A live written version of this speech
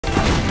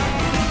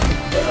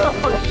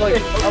Like,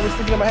 I was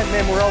thinking in my head,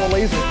 man, we're all a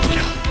laser.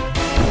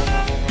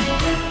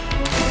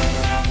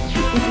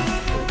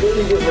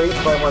 Didn't get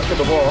raped by one to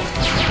the wall.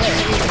 Yeah,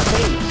 hit me in the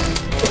face.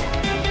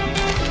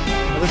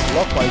 At least it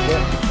looked like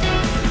it.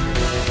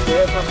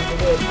 Yeah, probably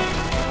did.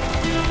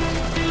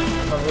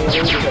 I'm really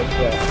into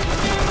that.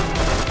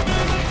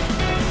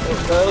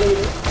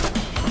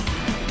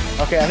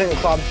 Okay, I think the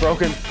clock's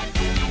broken.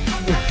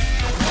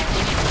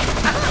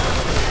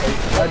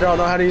 I don't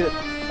know how to use it.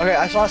 Okay,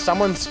 I saw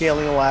someone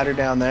scaling a ladder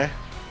down there.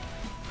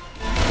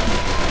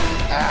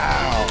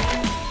 Ow.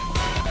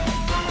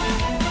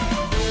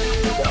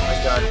 Oh my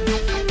god.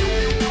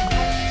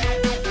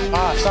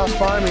 Ah, stop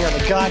spawning me on the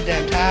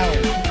goddamn tower.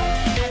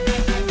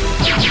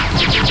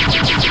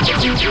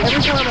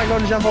 Every time I go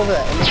to jump over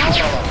that, it makes me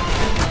fall off.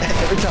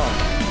 Every time.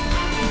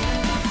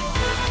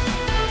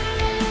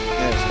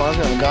 And it spawns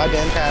me on the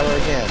goddamn tower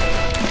again.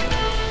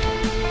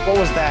 What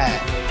was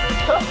that?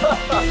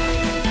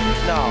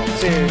 No,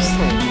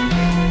 seriously.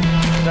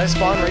 Did I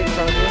spawn right in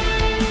front of you?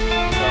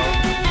 No.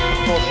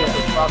 Bullshit.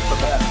 Off the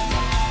bat.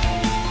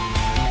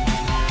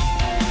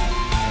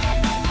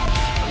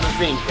 I'm just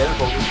being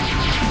careful.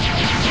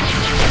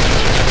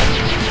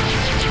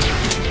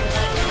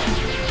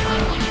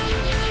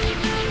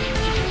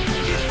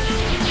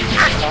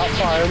 Stop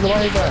firing the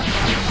laser.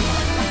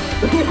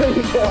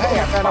 Hey,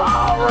 I found out.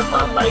 Oh, it's a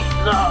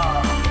laser!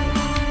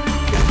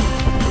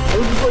 I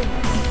was just like,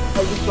 I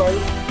just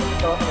tried.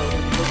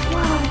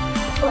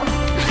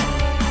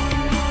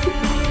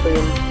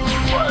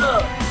 What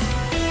up?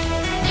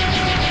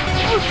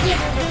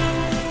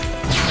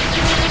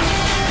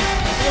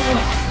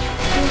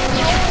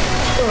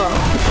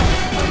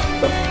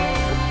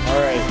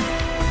 Alright.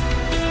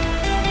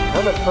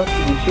 How the fuck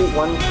did you shoot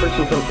one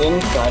person from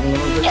inside and then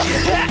just...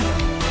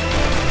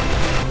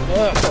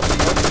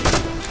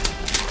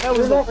 That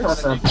was the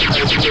first thing.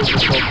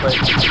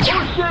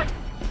 Oh shit!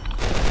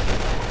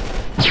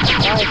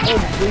 My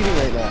throat is bleeding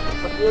right now.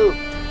 Fuck you.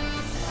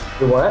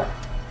 The what?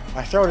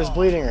 My throat is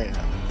bleeding right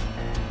now.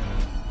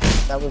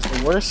 That was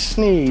the worst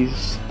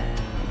sneeze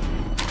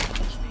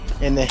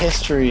in the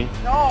history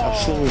of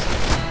sneezes.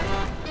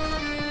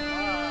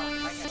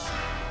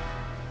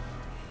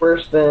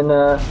 Worse than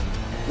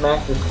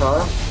Max's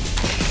car?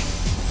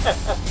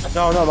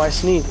 No, my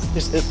sneeze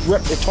it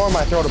tore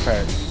my throat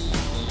apart.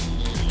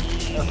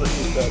 That's what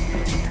she said.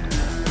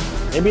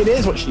 Maybe it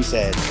is what she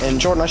said. And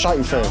Jordan, I shot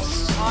you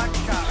first.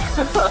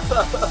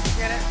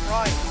 Get it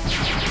right.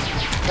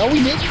 No,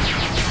 we didn't.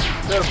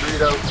 No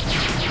burrito.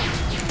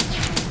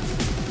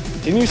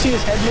 Didn't you see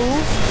his head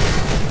move?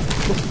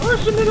 Oh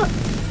shit, nigga!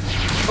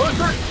 Oh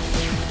shit!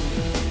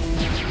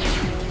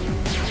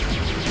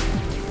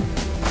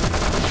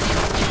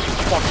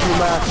 Fuck you,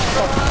 Max.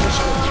 Fuck you,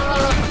 shit.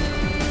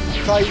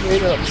 I thought you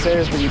made it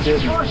upstairs, but you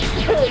didn't. Oh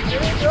shit,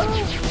 nigga!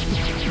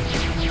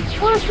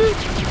 Oh shit!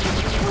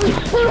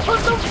 What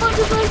the fuck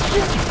is that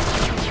shit?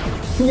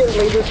 You get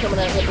lasers coming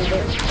out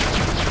everywhere.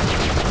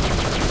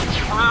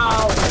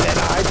 Ow! And then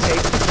I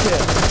take the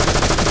kill.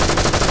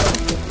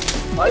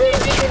 I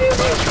didn't think it was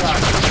that.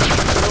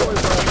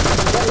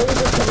 That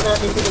laser's coming at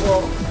me through the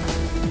wall.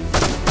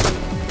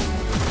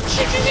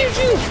 Shoot.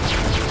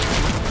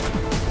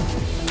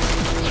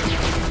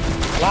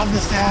 Love the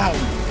sound.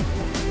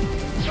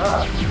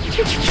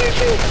 Shoot.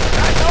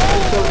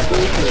 So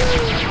creepy.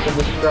 The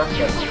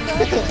destruction.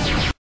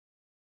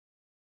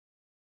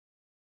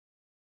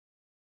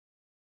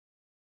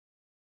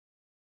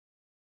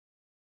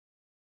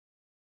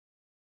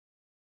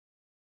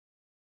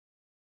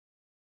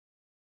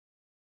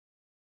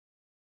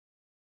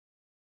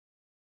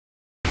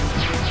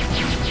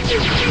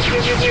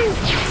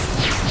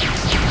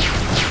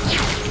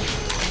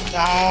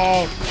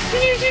 No.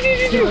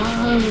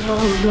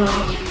 No.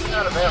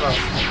 Out of ammo.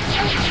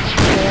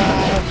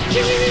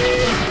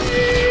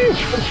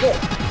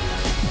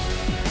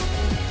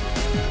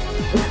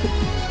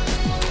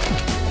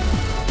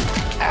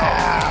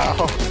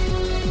 Ow.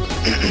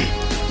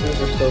 These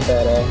are so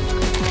badass.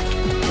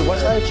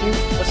 What's that achievement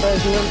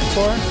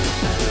for?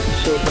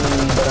 Shaking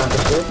but on the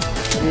ship?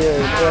 Yeah,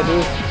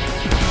 dude.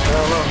 I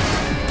don't know.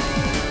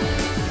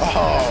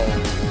 Oh.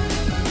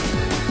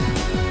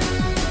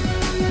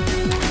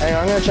 Hang on,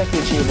 I'm gonna check the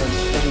achievements.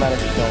 Doesn't matter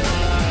if you don't.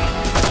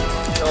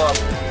 Go up.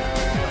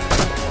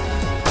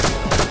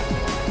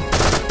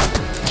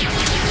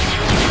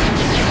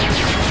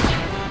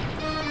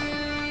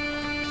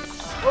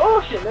 Oh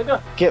shit,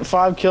 nigga! Get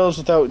 5 kills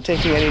without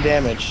taking any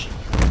damage.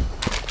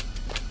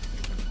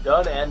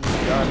 Done and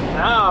done.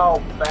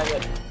 Ow,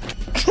 faggot.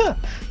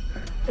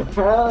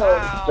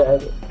 Ow,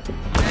 faggot.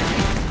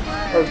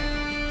 Oh,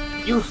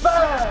 you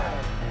fag!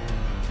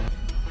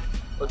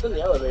 What's in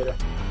the elevator?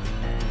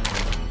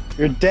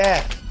 You're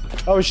dead.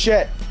 Oh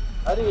shit.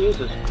 I didn't use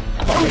this.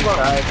 Fucking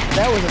guy.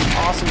 That was an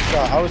awesome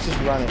shot. I was just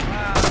running.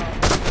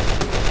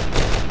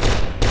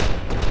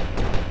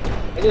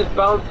 It just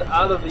bounced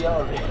out of the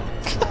elevator.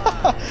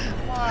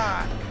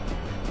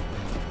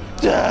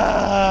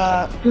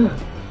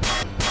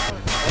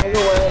 Hang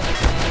away.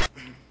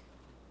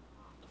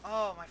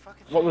 Oh, my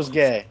fucking What was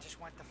gay? just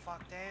went the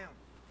fuck down.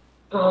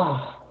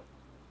 Oh.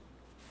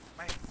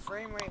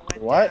 frame rate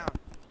went What? down.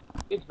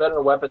 It's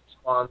better weapon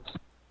spawns.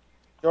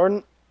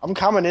 Jordan, I'm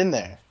coming in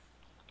there.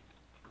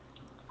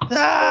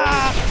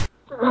 Ah!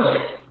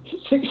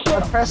 I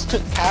pressed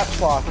caps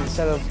lock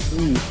instead of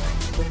E.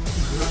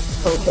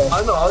 Okay.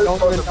 I know, I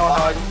Don't even know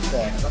how to do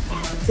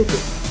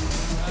that.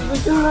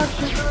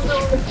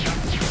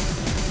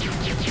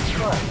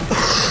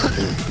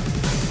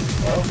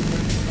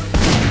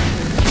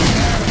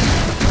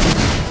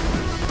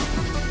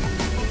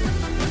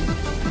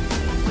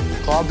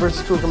 Claw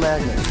versus Cougar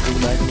Magnet. Cougar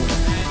Magnet.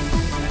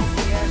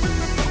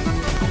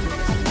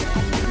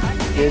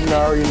 Didn't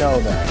already know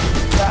that.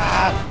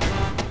 Ah!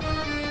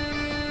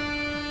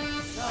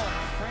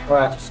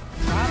 Right.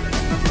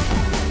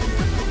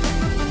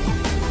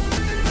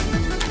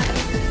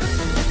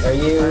 Are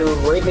you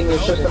raping your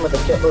system with a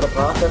shitload of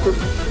processors?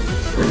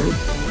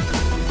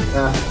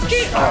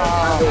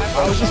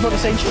 I was just about to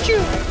say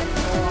choo-choo.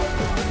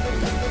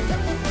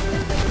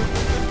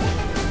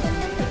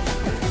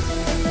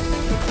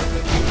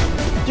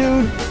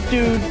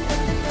 Dude,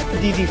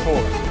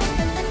 DD4.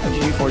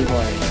 DD4 you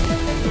playing.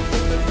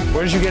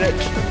 Where did you get it?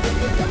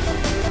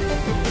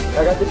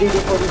 I got the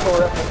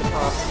DD44 up at the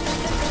top.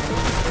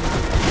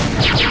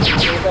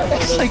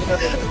 It's like,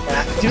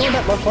 do you know what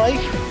that looked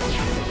like?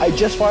 I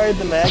just fired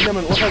the Magnum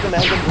and it looked like the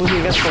Magnum blew me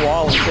against the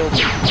wall and killed me.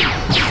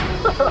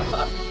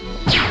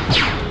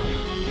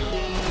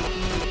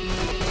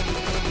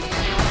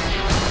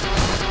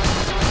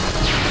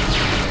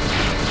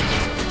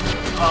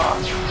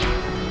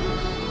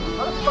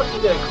 How the fuck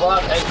you get a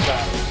cloud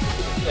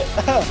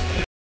headshot?